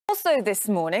Also this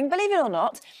morning, believe it or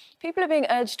not, people are being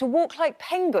urged to walk like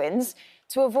penguins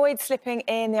to avoid slipping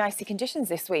in the icy conditions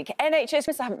this week.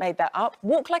 NHS haven't made that up.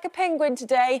 Walk like a penguin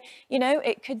today. You know,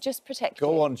 it could just protect you.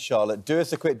 Go on, Charlotte. Do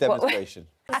us a quick demonstration.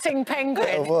 Acting penguin.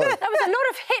 That was a lot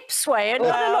of hip sway and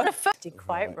not a lot of foot.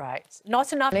 Quite right.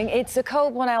 Not enough. It's a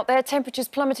cold one out there. Temperatures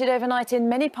plummeted overnight in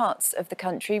many parts of the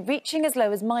country, reaching as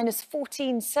low as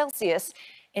 -14 Celsius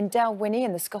in Dalwhinnie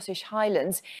in the Scottish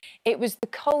Highlands. It was the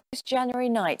coldest January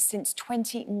night since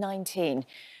 2019.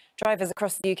 Drivers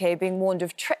across the UK are being warned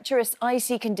of treacherous,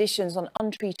 icy conditions on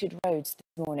untreated roads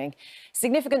this morning.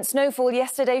 Significant snowfall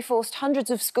yesterday forced hundreds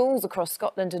of schools across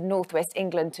Scotland and North West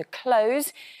England to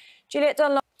close. Juliet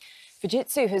Dunlop.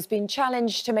 Fujitsu has been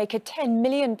challenged to make a £10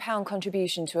 million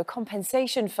contribution to a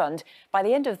compensation fund by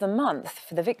the end of the month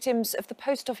for the victims of the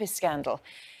post office scandal.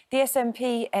 The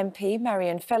SNP MP,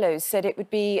 Marion Fellows, said it would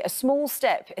be a small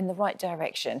step in the right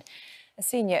direction. A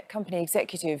senior company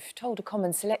executive told a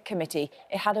Common Select Committee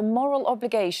it had a moral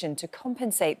obligation to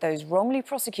compensate those wrongly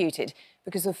prosecuted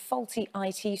because of faulty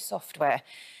IT software.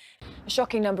 A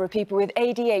shocking number of people with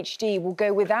ADHD will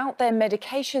go without their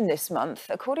medication this month,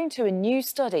 according to a new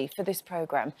study for this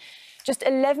programme. Just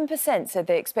 11% said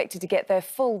they expected to get their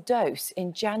full dose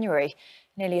in January.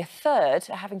 Nearly a third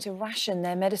are having to ration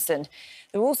their medicine.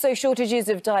 There are also shortages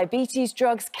of diabetes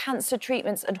drugs, cancer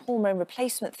treatments and hormone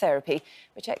replacement therapy,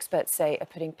 which experts say are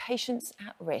putting patients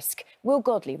at risk. Will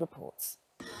Godley reports.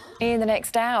 In the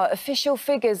next hour, official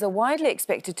figures are widely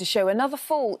expected to show another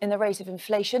fall in the rate of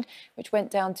inflation, which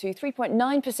went down to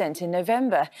 3.9% in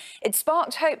November. It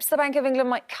sparked hopes the Bank of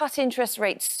England might cut interest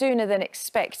rates sooner than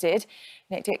expected.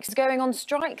 Nick Dix is going on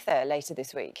strike there later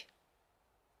this week.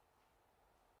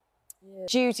 Yeah.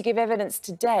 Due to give evidence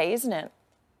today, isn't it?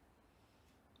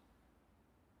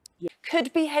 Yeah.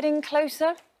 Could be heading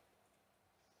closer.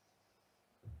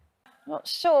 Not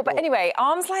sure, but anyway,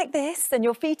 arms like this and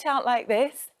your feet out like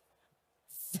this.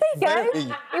 There you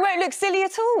go. You won't look silly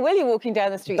at all, will you, walking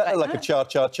down the street that like a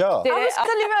cha-cha-cha. I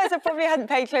suddenly realised I probably hadn't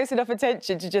paid close enough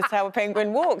attention to just how a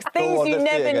penguin walks. Things you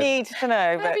never need to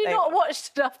know. Have you not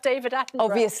watched enough David Attenborough?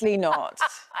 Obviously not.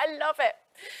 I love it.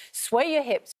 Sway your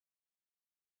hips.